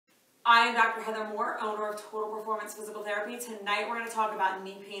I am Dr. Heather Moore, owner of Total Performance Physical Therapy. Tonight we're going to talk about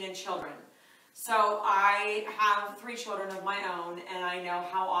knee pain in children. So I have 3 children of my own, and I know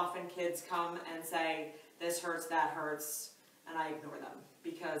how often kids come and say, this hurts, that hurts, and I ignore them.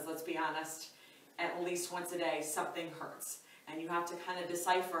 Because let's be honest, at least once a day something hurts. And you have to kind of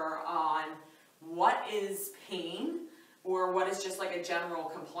decipher on what is pain or what is just like a general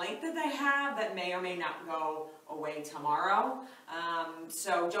complaint that they have that may or may not go away tomorrow.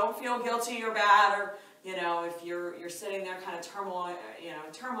 So don't feel guilty or bad, or if you're sitting there kind of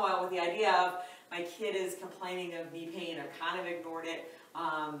turmoil with the idea of my kid is complaining of knee pain, I've kind of ignored it.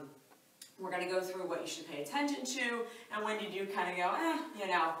 We're going to go through what you should pay attention to, and when you do kind of go,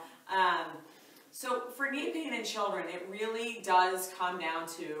 So for knee pain in children, it really does come down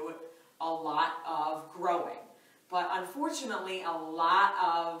to a lot of growing. But unfortunately, a lot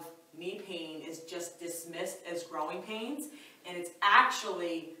of knee pain is just dismissed as growing pains, and it's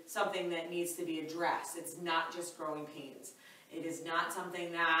actually something that needs to be addressed. It's not just growing pains. It is not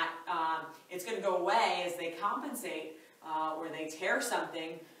something that it's going to go away as they compensate or they tear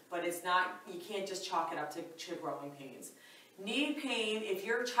something, but it's not, you can't just chalk it up to growing pains. Knee pain, if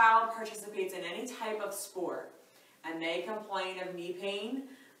your child participates in any type of sport and they complain of knee pain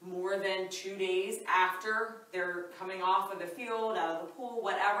more than 2 days after they're coming off of the field, out of the pool,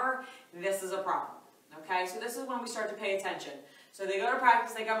 whatever, this is a problem. Okay, so this is when we start to pay attention. So they go to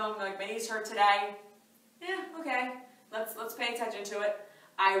practice, they come home, like, my knees hurt today. Yeah, okay, let's pay attention to it.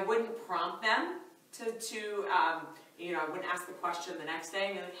 I wouldn't prompt them I wouldn't ask the question the next day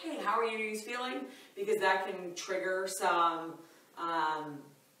and be like, hey, how are your knees feeling? Because that can trigger some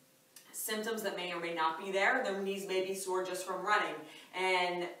symptoms that may or may not be there. Their knees may be sore just from running.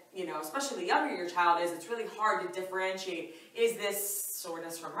 And, especially the younger your child is, it's really hard to differentiate, is this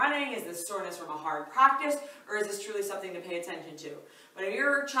soreness from running, is this soreness from a hard practice, or is this truly something to pay attention to? But if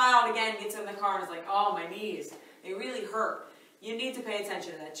your child, again, gets in the car and is like, oh, my knees, they really hurt, you need to pay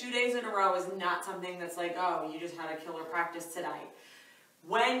attention to that. 2 days in a row is not something that's like, oh, you just had a killer practice today.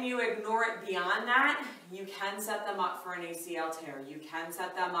 When you ignore it beyond that, you can set them up for an ACL tear. You can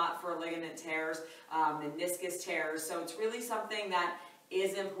set them up for ligament tears, meniscus tears. So it's really something that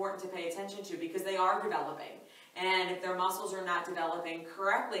is important to pay attention to because they are developing. And if their muscles are not developing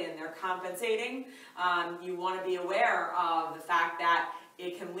correctly and they're compensating, you want to be aware of the fact that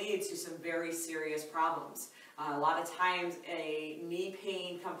it can lead to some very serious problems. A lot of times a knee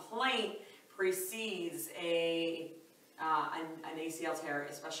pain complaint precedes an ACL tear,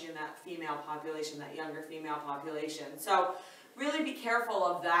 especially in that female population, that younger female population. So really be careful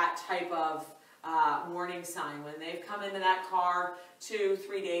of that type of warning sign. When they've come into that car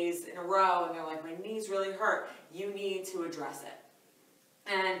 2-3 days in a row and they're like, my knees really hurt, you need to address it.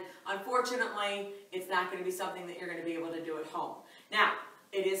 And unfortunately, it's not going to be something that you're going to be able to do at home. Now,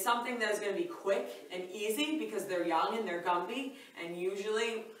 it is something that is going to be quick and easy because they're young and they're Gumby, and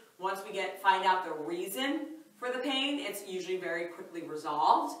usually once we find out the reason for the pain, it's usually very quickly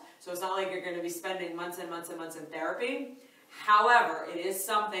resolved. So it's not like you're going to be spending months and months and months in therapy. However, it is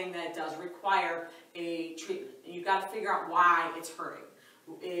something that does require a treatment. You've got to figure out why it's hurting.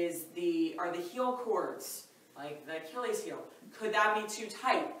 Are the heel cords, like the Achilles heel, could that be too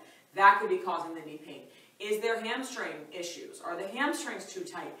tight? That could be causing the knee pain. Is there hamstring issues? Are the hamstrings too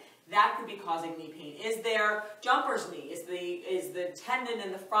tight? That could be causing knee pain. Is there jumper's knee? Is the tendon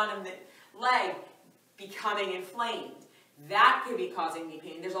in the front of the leg becoming inflamed? That could be causing knee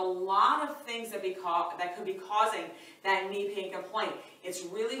pain. There's a lot of things that could be causing that knee pain complaint. It's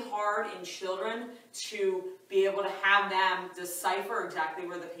really hard in children to be able to have them decipher exactly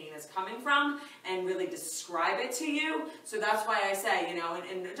where the pain is coming from and really describe it to you. So that's why I say, in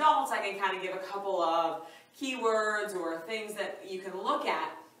adults, I can kind of give a couple of keywords or things that you can look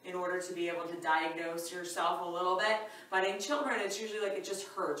at in order to be able to diagnose yourself a little bit. But in children, it's usually like it just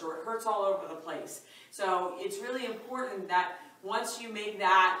hurts, or it hurts all over the place. So it's really important that once you make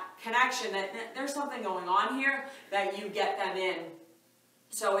that connection that there's something going on here, that you get them in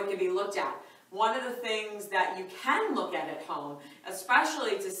so it can be looked at. One of the things that you can look at home,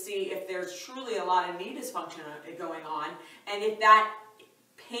 especially to see if there's truly a lot of knee dysfunction going on, and if that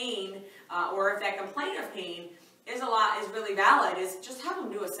pain or if that complaint of pain is really valid, is just have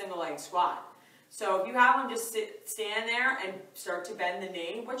them do a single leg squat. So if you have them just stand there and start to bend the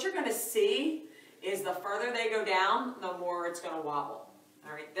knee, what you're going to see is the further they go down, the more it's going to wobble.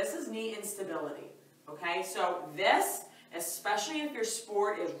 All right, this is knee instability. Okay, so this, especially if your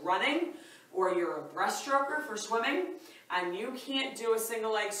sport is running or you're a breaststroker for swimming, and you can't do a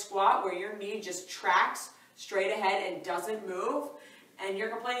single leg squat where your knee just tracks straight ahead and doesn't move, and you're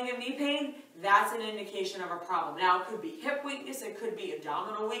complaining of knee pain, that's an indication of a problem. Now, it could be hip weakness, it could be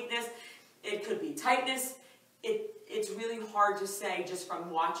abdominal weakness, it could be tightness. It's really hard to say just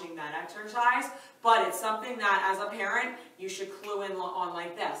from watching that exercise, but it's something that as a parent, you should clue in on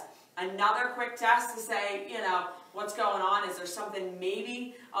like this. Another quick test to say, you know, what's going on? Is there something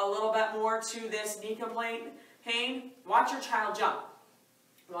maybe a little bit more to this knee pain? Watch your child jump.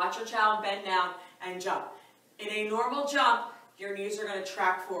 Watch your child bend down and jump. In a normal jump, your knees are going to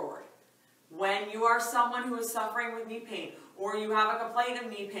track forward. When you are someone who is suffering with knee pain, or you have a complaint of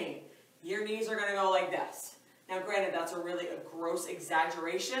knee pain, your knees are going to go like this. Now, granted, that's a gross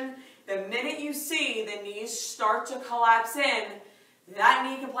exaggeration. The minute you see the knees start to collapse in, that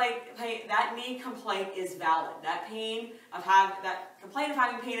knee complaint is valid. That complaint of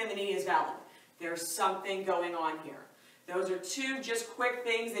having pain in the knee is valid. There's something going on here. Those are two just quick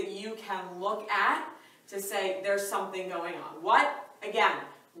things that you can look at to say there's something going on. What? Again,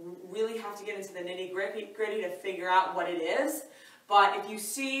 really have to get into the nitty-gritty to figure out what it is. But if you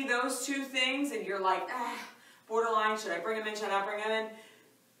see those two things and you're like, borderline, should I bring them in, should I not bring them in?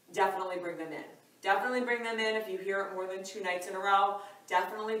 Definitely bring them in. Definitely bring them in if you hear it more than 2 nights in a row.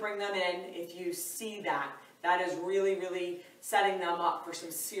 Definitely bring them in if you see that. That is really, really setting them up for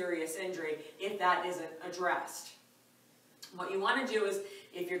some serious injury if that isn't addressed. What you want to do is,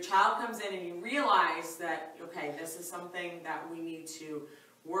 if your child comes in and you realize that, okay, this is something that we need to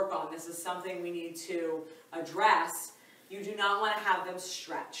work on, this is something we need to address, you do not want to have them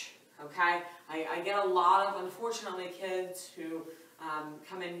stretch, okay? I get a lot of, unfortunately, kids who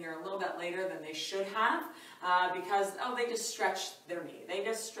come in here a little bit later than they should have because, they just stretched their knee. They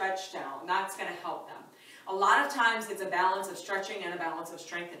just stretched out, and that's going to help them. A lot of times it's a balance of stretching and a balance of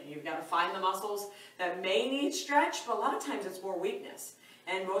strengthening. You've got to find the muscles that may need stretch, but a lot of times it's more weakness.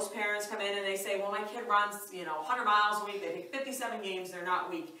 And most parents come in and they say, well, my kid runs 100 miles a week, they take 57 games, they're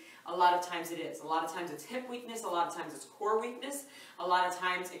not weak. A lot of times it is. A lot of times it's hip weakness, a lot of times it's core weakness, a lot of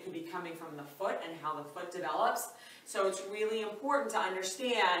times it could be coming from the foot and how the foot develops. So it's really important to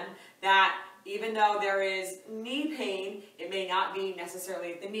understand that even though there is knee pain, it may not be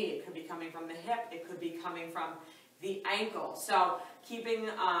necessarily at the knee. It could be coming from the hip, it could be coming from the ankle. So getting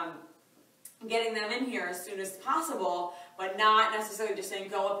them in here as soon as possible, but not necessarily just saying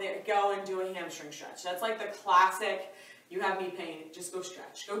go up there, go and do a hamstring stretch. That's like the classic, you have knee pain, just go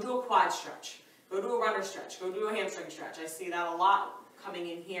stretch. Go do a quad stretch. Go do a runner stretch. Go do a hamstring stretch. I see that a lot coming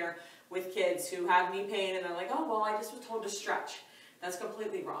in here with kids who have knee pain and they're like, oh, well, I just was told to stretch. That's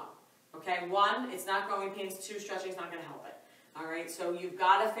completely wrong. Okay, 1, it's not growing pains. 2, stretching is not going to help it. All right, so you've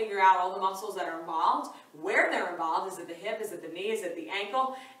got to figure out all the muscles that are involved, where they're involved. Is it the hip? Is it the knee? Is it the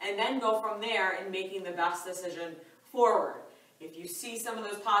ankle? And then go from there in making the best decision forward. If you see some of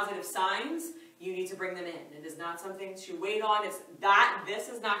those positive signs, you need to bring them in. It is not something to wait on. This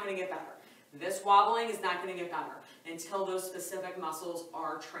is not going to get better. This wobbling is not going to get better until those specific muscles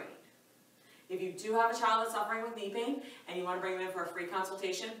are trained. If you do have a child that's suffering with knee pain and you want to bring them in for a free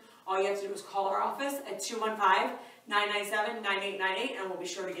consultation, all you have to do is call our office at 215-997-9898 and we'll be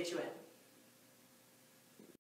sure to get you in.